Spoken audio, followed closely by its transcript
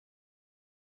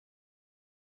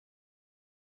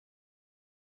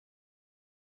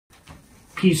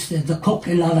piece, the Coq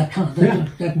et l'Alacan,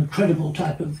 that incredible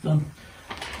type of,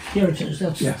 here it is,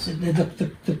 that's,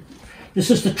 this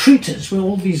is the treatise where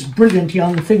all these brilliant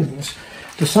young things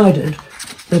decided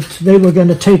that they were going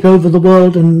to take over the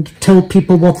world and tell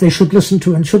people what they should listen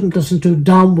to and shouldn't listen to,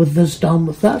 down with this, down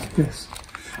with that. Yes.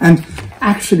 And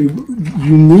actually,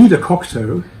 you need a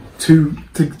Cocteau to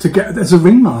get, there's a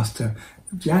ringmaster.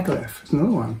 Diaghilev is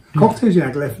another one. Cocteau's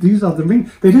Diaghilev, these are the ring.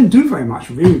 They don't do very much,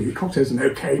 really. Cocteau's an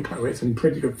okay poet and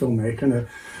pretty good filmmaker, and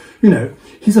you know,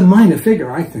 he's a minor figure,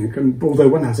 I think. And although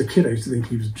when I was a kid, I used to think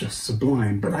he was just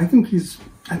sublime, but I think he's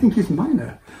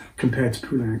minor compared to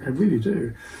Poulenc. I really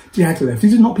do. Diaghilev,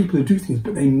 these are not people who do things,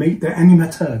 but they're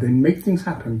animateurs. They make things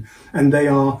happen, and they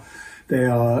are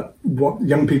what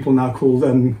young people now call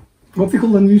what they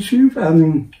call on YouTube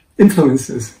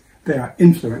influencers. They are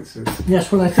influencers.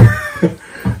 Yes, well, I think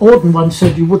Auden once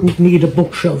said you wouldn't need a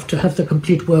bookshelf to have the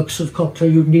complete works of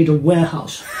Cocteau, you'd need a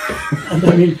warehouse. And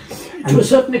I mean, to a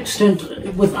certain extent,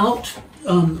 without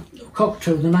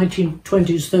Cocteau, the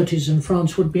 1920s, 30s in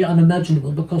France would be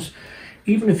unimaginable, because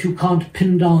even if you can't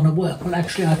pin down a work, well,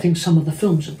 actually, I think some of the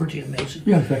films are pretty amazing.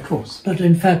 Yeah, of course. But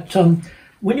in fact,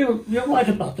 when you're right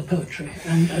about the poetry.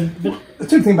 The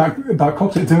two things about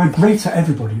Cocteau, there are greater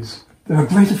everybody's. There are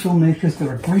greater filmmakers, there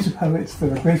are greater poets,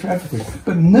 there are greater everything,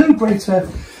 but no greater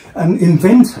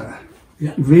inventor,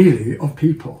 really, of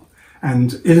people,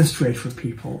 and illustrator of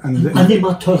people. And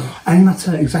animateur.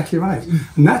 Animateur, exactly right.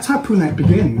 And that's how Poulenc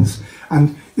begins.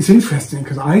 And it's interesting,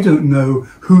 because I don't know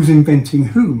who's inventing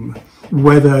whom,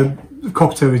 whether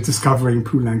Cocteau is discovering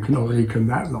Poulenc and Ulrich and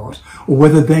that lot, or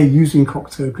whether they're using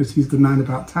Cocteau because he's the man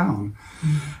about town.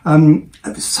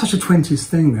 It's such a 20s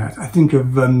thing, that I think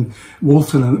of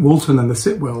Walton and the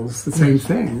Sitwells, the same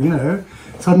thing, you know.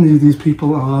 Suddenly these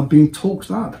people are being talked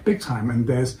up big time, and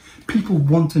people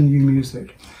want a new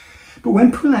music. But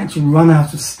when Poulenc's run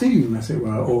out of steam, as it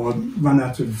were, or run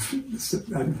out of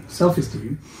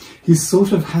self-esteem, he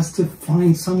sort of has to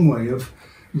find some way of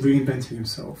reinventing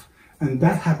himself. And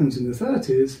that happens in the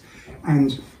 30s,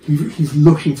 and he's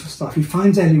looking for stuff. He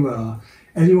finds Éluard.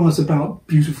 Éluard's about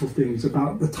beautiful things,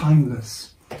 about the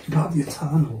timeless, about the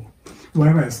eternal.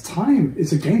 Whereas time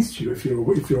is against you if you're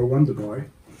a wonder boy.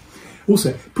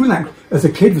 Also, Poulenc, as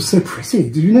a kid, was so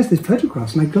pretty. Did you notice his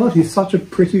photographs? My God, he's such a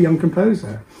pretty young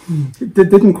composer. It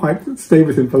didn't quite stay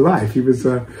with him for life. He was...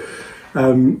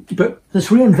 but this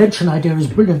reinvention idea is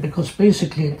brilliant, because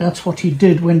basically that's what he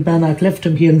did when Bernard left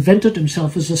him. He invented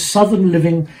himself as a southern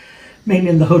living, mainly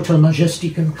in the Hotel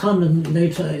Majestic in Cannes, and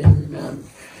later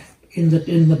in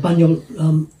the Bagnole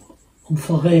en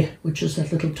Forêt, which is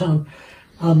that little town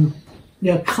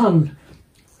near Cannes,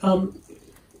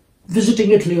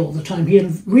 visiting Italy all the time. He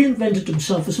reinvented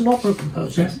himself as an opera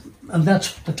composer. Yes. And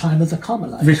that's the time of the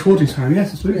Carmelites. Recording time,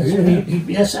 yes, absolutely.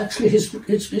 Yes, actually,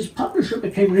 his publisher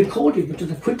became Ricordi, which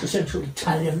is a quintessential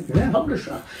Italian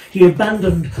publisher. He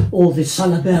abandoned all the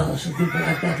Salabers and people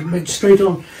like that and went straight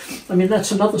on. I mean,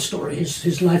 that's another story,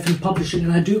 his life in publishing,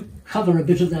 and I do cover a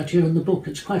bit of that here in the book.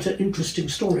 It's quite an interesting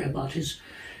story about his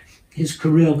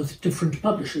career with different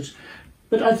publishers.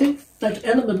 But I think that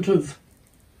element of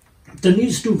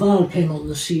Denise Duval came on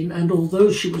the scene, and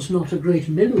although she was not a great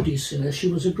melody singer,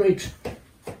 she was a great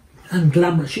and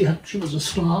glamorous. She was a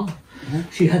star.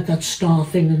 She had that star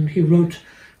thing, and he wrote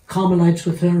Carmelites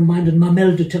with her in mind, and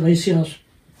Mamelle de Thérésias,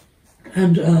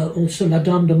 and also La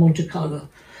Dame de Monte Carlo.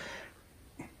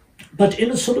 But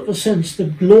in a sort of a sense, the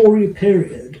glory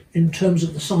period, in terms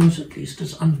of the songs at least,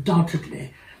 is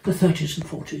undoubtedly the 30s and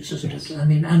 40s, isn't it? I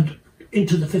mean, and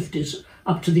into the 50s,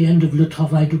 up to the end of Le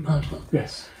Travail du Peintre.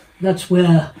 Yes. That's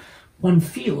where one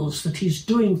feels that he's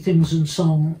doing things in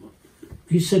song.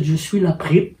 He said, "Je suis la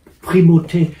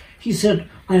primauté." He said,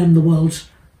 "I am the world's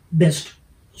best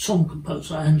song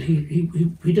composer," and he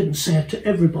didn't say it to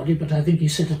everybody, but I think he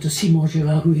said it to Simon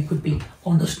Girard, who he could be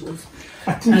honest with.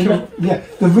 I think,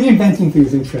 the reinventing thing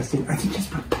is interesting. I think he's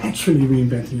perpetually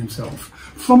reinventing himself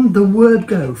from the word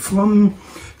go, from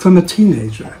a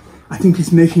teenager. I think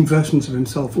he's making versions of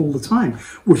himself all the time,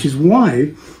 which is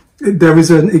why there is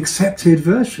an accepted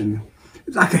version,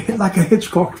 like a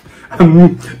Hitchcock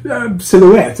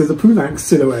silhouette, as a Poulenc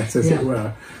silhouette, as it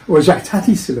were, or a Jacques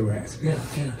Tati silhouette.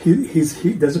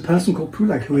 There's a person called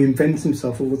Poulenc who invents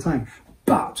himself all the time.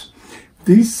 But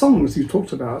these songs you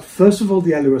talked about, first of all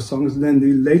the Éluard songs, and then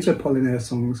the later Apollinaire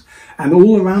songs, and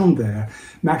all around there,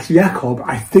 Max Jacob,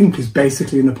 I think, is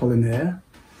basically an Apollinaire.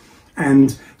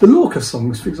 And the Lorca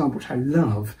songs, for example, which I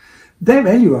love, they're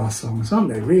Éluard songs, aren't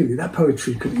they, really? That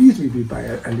poetry could easily be by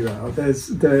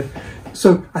Éluard.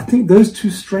 So I think those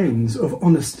two strains of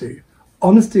honesty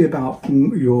about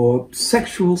your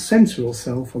sexual, sensual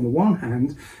self on the one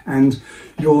hand, and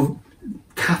your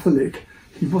Catholic,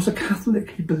 he was a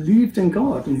Catholic. He believed in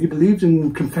God, and he believed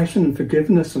in confession and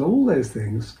forgiveness and all those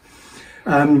things,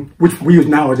 which we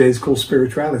nowadays call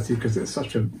spirituality because it's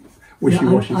such a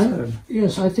wishy-washy term.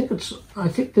 Yes, I think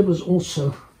there was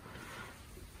also.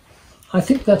 I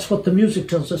think that's what the music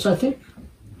tells us. I think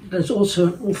there's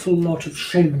also an awful lot of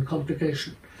shame and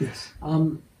complication. Yes.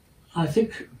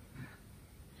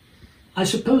 I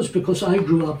suppose because I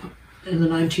grew up in the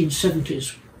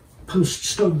 1970s,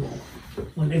 post-Stonewall,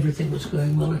 when everything was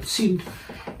going well, it seemed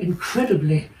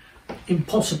incredibly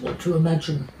impossible to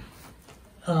imagine,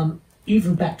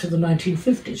 even back to the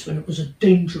 1950s, when it was a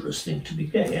dangerous thing to be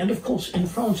gay. And of course, in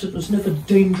France, it was never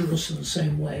dangerous in the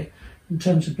same way in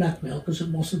terms of blackmail, because it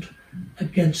wasn't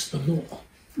against the law.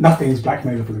 Nothing's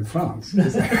blackmailable in France,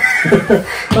 is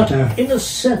But in a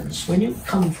sense, when you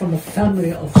come from a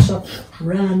family of such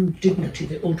grand dignity,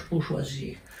 the haute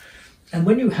bourgeoisie, and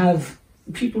when you have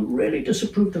people really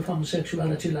disapproved of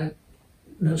homosexuality, like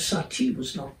Satie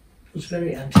was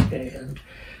very anti-gay, and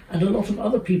a lot of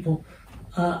other people,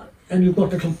 and you've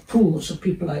got little pools of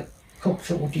people like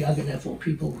Cocteau or Diaghilev, or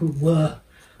people who were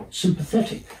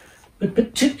sympathetic. But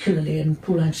particularly in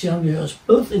Poulenc's young years,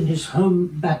 both in his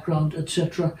home background,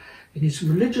 etc., in his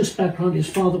religious background, his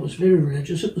father was very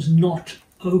religious, it was not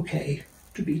okay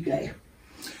to be gay.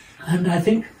 And I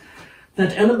think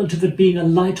that element of it being a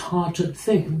light-hearted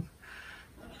thing,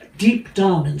 deep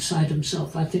down inside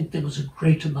himself, I think there was a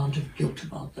great amount of guilt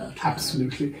about that.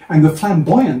 Absolutely. And the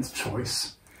flamboyant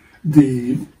choice,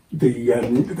 the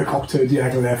Cocteau,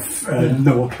 Diaghilev,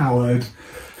 Noel Coward,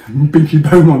 Binky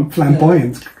Beaumont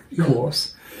flamboyant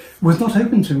course, was not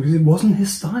open to him because it wasn't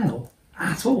his style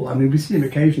at all. I mean, we see him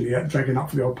occasionally dragging up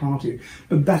for the odd party,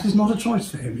 but that is not a choice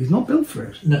for him. He's not built for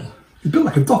it. No. He's built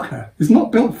like a docker. He's not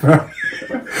built for I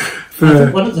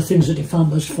think one of the things that he found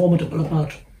most formidable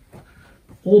about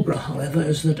Albra, however,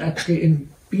 is that actually in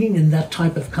being in that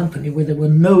type of company where there were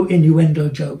no innuendo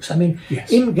jokes. I mean,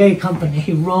 in gay company,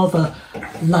 he rather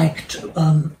liked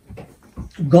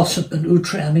gossip and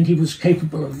outre. I mean, he was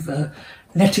capable of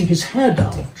letting his hair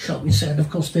down, shall we say, and of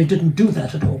course they didn't do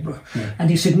that at Albra. Yeah. And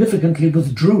he significantly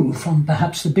withdrew from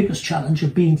perhaps the biggest challenge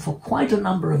of being for quite a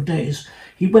number of days.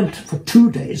 He went for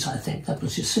 2 days, I think, that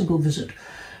was his single visit,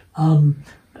 and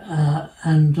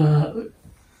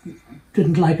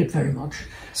didn't like it very much.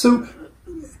 So,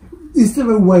 is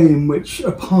there a way in which,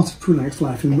 a part of Poulenc's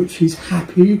life, in which he's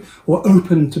happy or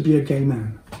open to be a gay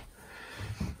man?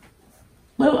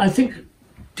 Well, I think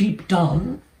deep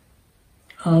down...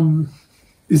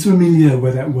 is there a milieu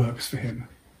where that works for him?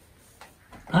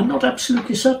 I'm not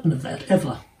absolutely certain of that,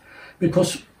 ever.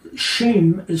 Because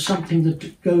shame is something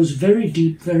that goes very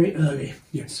deep, very early.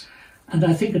 Yes. And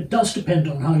I think it does depend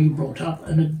on how you're brought up,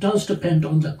 and it does depend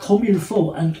on the comme il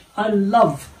faut. And I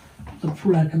love the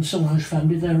Poulenc and Solange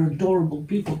family. They're adorable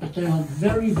people, but they are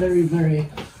very, very, very,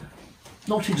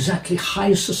 not exactly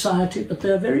high society, but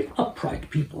they're very upright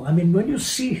people. I mean, when you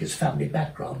see his family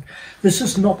background, this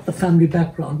is not the family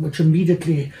background which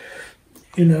immediately,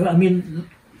 I mean,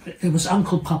 there was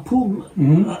Uncle Papoum,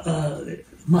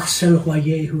 Marcel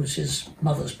Royer, who was his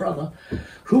mother's brother,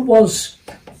 who was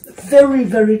very,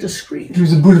 very discreet. He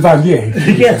was a boulevardier.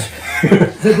 Yes.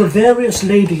 There were various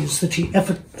ladies that he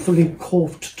effortfully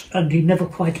courted, and he never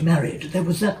quite married. There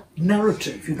was that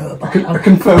narrative, about... A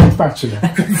confirmed bachelor. A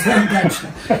confirmed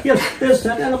bachelor. Yes, there's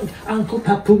that element. Uncle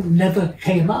Papoum never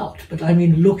came out, but I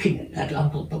mean, looking at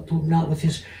Uncle Papoum now with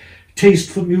his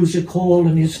taste for music hall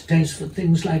and his taste for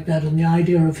things like that, and the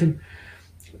idea of him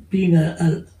being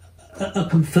a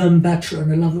confirmed bachelor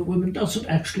and a lover of women doesn't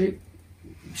actually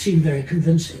seem very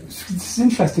convincing. It's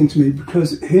interesting to me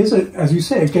because here's, as you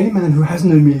say, a gay man who has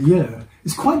no milieu.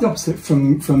 It's quite the opposite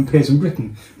from Peers in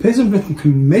Britain. Peers in Britain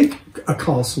can make a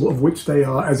castle of which they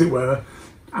are, as it were,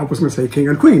 I was going to say king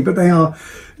and queen, but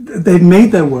they've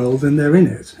made their world and they're in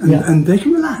it. And they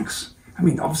can relax. I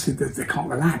mean, obviously they can't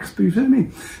relax, but you know what I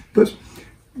mean? But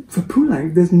for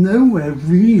Poulenc, there's nowhere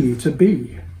really to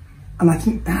be. And I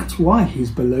think that's why he's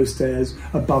below stairs,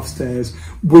 above stairs,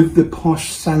 with the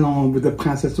posh salon, with the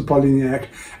Princesse de Polignac,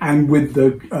 and with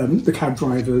the cab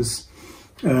drivers.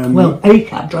 A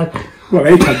cab driver. Well,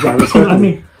 a cab driver, certainly. I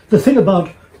mean, the thing about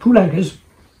Poulenc is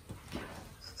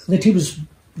that he was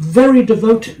very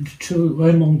devoted to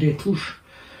Raymond Destouches,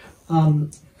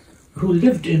 who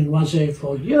lived in Oisey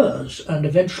for years and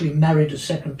eventually married a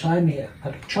second time. He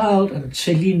had a child, and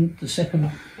Céline, the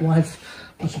second wife,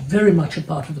 was very much a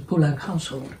part of the Poulenc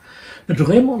household. But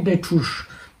Raymond Destouches,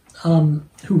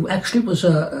 who actually was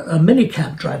a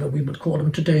minicab driver, we would call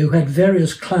him today, who had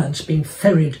various clients being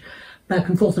ferried back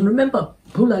and forth. And remember,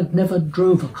 Poulenc never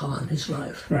drove a car in his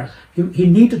life. Right. He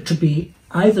needed to be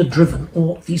either driven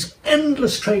or these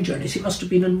endless train journeys. He must have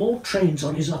been in more trains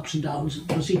on his ups and downs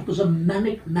because he was a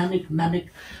manic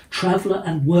traveller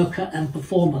and worker and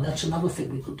performer. That's another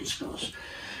thing we could discuss.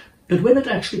 But when it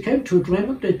actually came to it,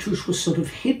 Raymond Destouches was sort of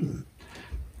hidden.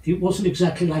 He wasn't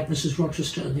exactly like Mrs.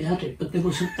 Rochester in the attic, but there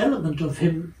was an element of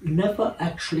him never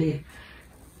actually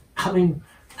coming.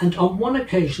 And on one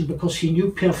occasion, because he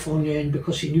knew Pierre Fournier and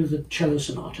because he knew the cello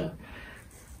sonata,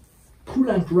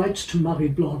 Poulenc writes to Marie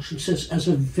Blanche and says, as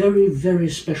a very, very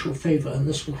special favour, and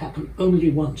this will happen only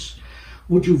once,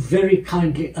 would you very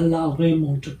kindly allow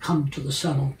Raymond to come to the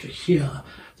salon to hear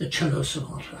the cello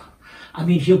sonata? I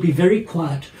mean, he'll be very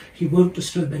quiet, he won't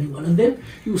disturb anyone. And then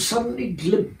you suddenly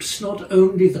glimpse not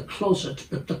only the closet,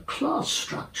 but the class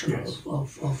structure Yes.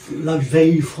 of La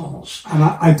Vieille France. And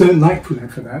I don't like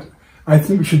Poulenc for that. I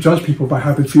think we should judge people by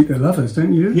how they treat their lovers,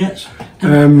 don't you? Yes,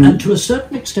 and to a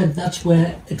certain extent, that's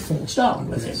where it falls down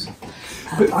with him.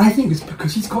 But I think it's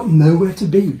because he's got nowhere to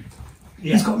be.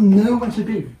 Yeah. He's got nowhere to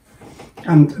be.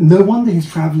 And no wonder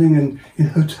he's travelling in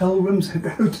hotel rooms. The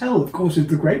hotel, of course, is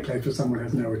the great place for someone who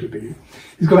has nowhere to be.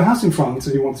 He's got a house in France,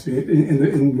 and he wants to be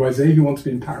in Oisé, he wants to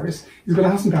be in Paris. He's got a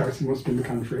house in Paris, he wants to be in the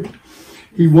country.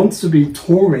 He wants to be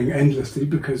touring endlessly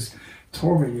because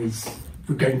touring is...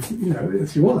 We're going,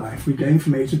 it's your life. We're going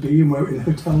from A to B, and we're in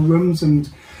hotel rooms, and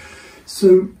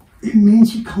so it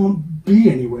means you can't be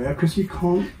anywhere because you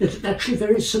can't. It's actually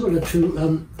very similar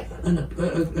to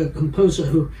a composer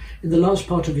who, in the last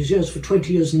part of his years, for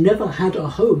 20 years, never had a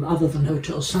home other than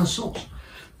Hotel Saint-Saëns,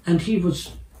 and he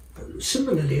was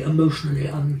similarly emotionally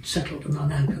unsettled and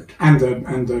unanchored. And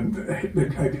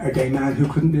a gay man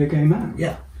who couldn't be a gay man.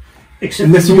 Yeah, except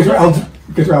unless you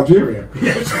get to Algeria.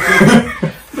 Yes.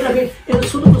 But I mean, in a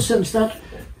sort of a sense, that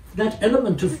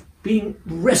element of being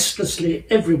restlessly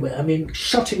everywhere, I mean,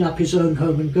 shutting up his own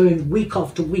home and going week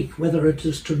after week, whether it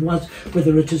is to Noise,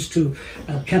 whether it is to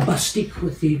Cabastic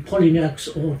with the Polignacs,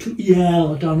 or to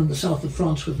Hyères down in the south of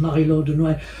France with Marie-Laure de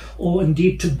Noailles, or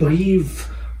indeed to Brive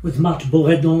with Marthe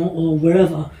Boredon, or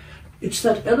wherever. It's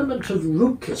that element of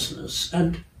rootlessness.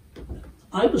 And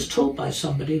I was told by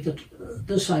somebody that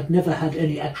this I'd never had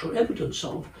any actual evidence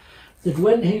of, that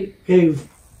when he gave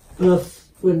birth,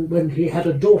 when he had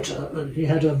a daughter, and he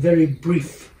had a very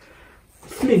brief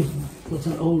fling with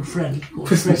an old friend called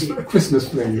Christmas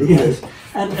fling, yes.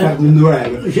 And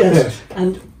Noël. Yes. Yes,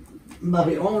 and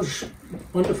Marie-Ange,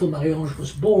 wonderful Marie-Ange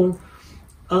was born,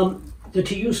 that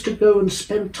he used to go and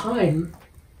spend time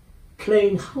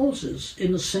playing houses,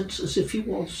 in a sense as if he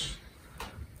was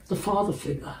the father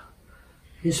figure.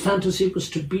 His fantasy was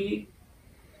to be,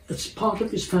 as part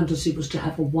of his fantasy was to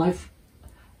have a wife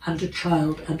and a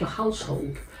child and a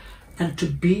household, and to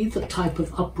be the type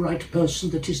of upright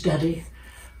person that his daddy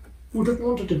would have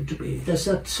wanted him to be. There's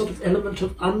that sort of element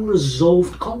of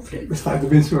unresolved conflict. It's like the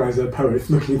Winterizer poet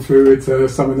looking through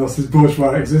at someone else's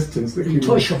bourgeois existence.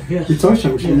 Teutschung, yes. The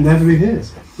Teutschung, which will never be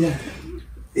his. Yeah.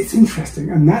 It's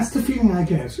interesting, and that's the feeling I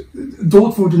get.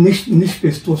 Dort, wo du nicht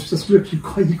bist, durch das Glück,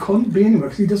 you can't be anywhere,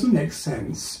 because he doesn't make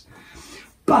sense.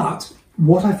 But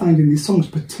what I find in these songs,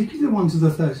 particularly the ones of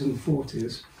the 30s and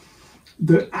 40s,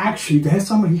 that actually there's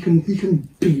somewhere he can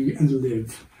be and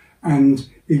live and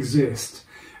exist.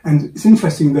 And it's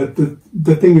interesting that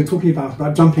the thing you're talking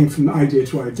about jumping from idea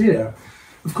to idea,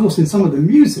 of course in some of the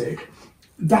music,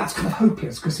 that's kind of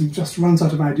hopeless because he just runs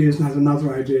out of ideas and has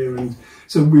another idea. And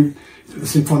so the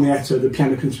Sinfonietta, the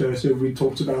piano concerto we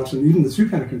talked about, and even the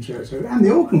piano concerto and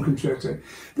the organ concerto,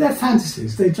 they're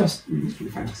fantasies. They just, usually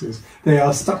fantasies, they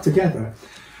are stuck together.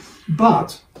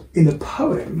 But in a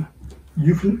poem,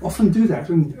 you can often do that.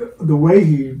 And the way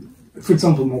he, for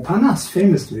example, Montparnasse,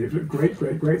 famously, a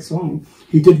great song,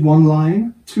 he did one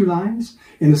line, 2 lines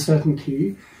in a certain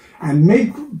key,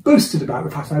 and boasted about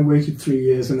the fact I waited 3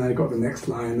 years and I got the next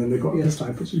line and they got this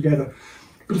line put together.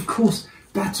 But of course,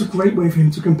 that's a great way for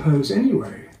him to compose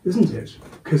anyway, isn't it?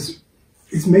 Because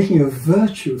it's making a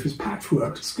virtue of his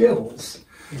patchwork skills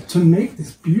to make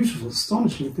this beautiful,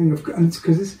 astonishing thing of, and it's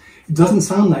because it doesn't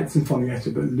sound like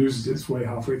Sinfonietta that loses its way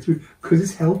halfway through, because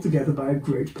it's held together by a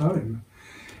great poem.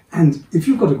 And if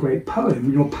you've got a great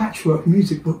poem, your patchwork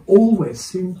music will always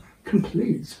seem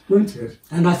complete, won't it?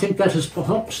 And I think that is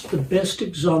perhaps the best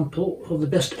example or the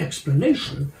best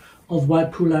explanation of why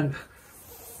Poulenc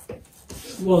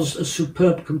was a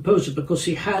superb composer, because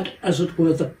he had, as it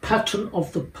were, the pattern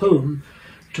of the poem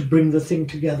to bring the thing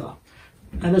together.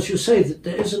 And as you say, that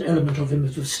there is an element of him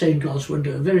with a stained glass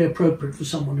window, very appropriate for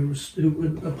someone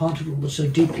who a part of him was so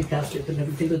deeply Catholic and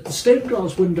everything, that the stained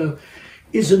glass window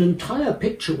is an entire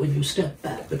picture when you step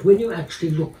back, but when you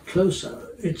actually look closer,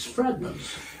 it's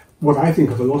fragments. what I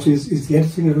think of a lot is the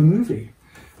editing of a movie.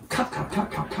 Cut, cut, cut,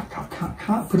 cut, cut, cut, cut,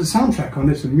 cut, put a soundtrack on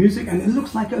it and music, and it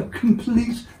looks like a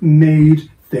complete made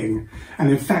thing. And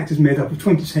in fact, it's made up of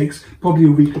 20 takes, probably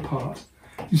a week apart.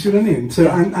 You see what I mean? So,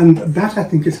 and that I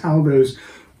think is how those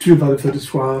Tu vas le feu de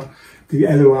soir, the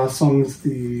LOR songs,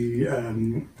 the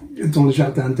Dans le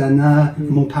jardin d'Anna,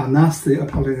 Montparnasse, the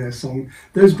Apollinaire song,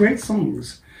 those great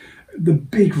songs, the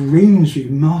big rangy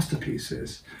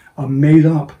masterpieces are made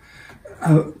up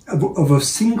of a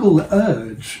single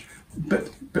urge, but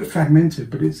fragmented.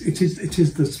 But it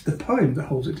is the poem that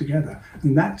holds it together,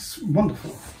 and that's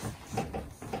wonderful.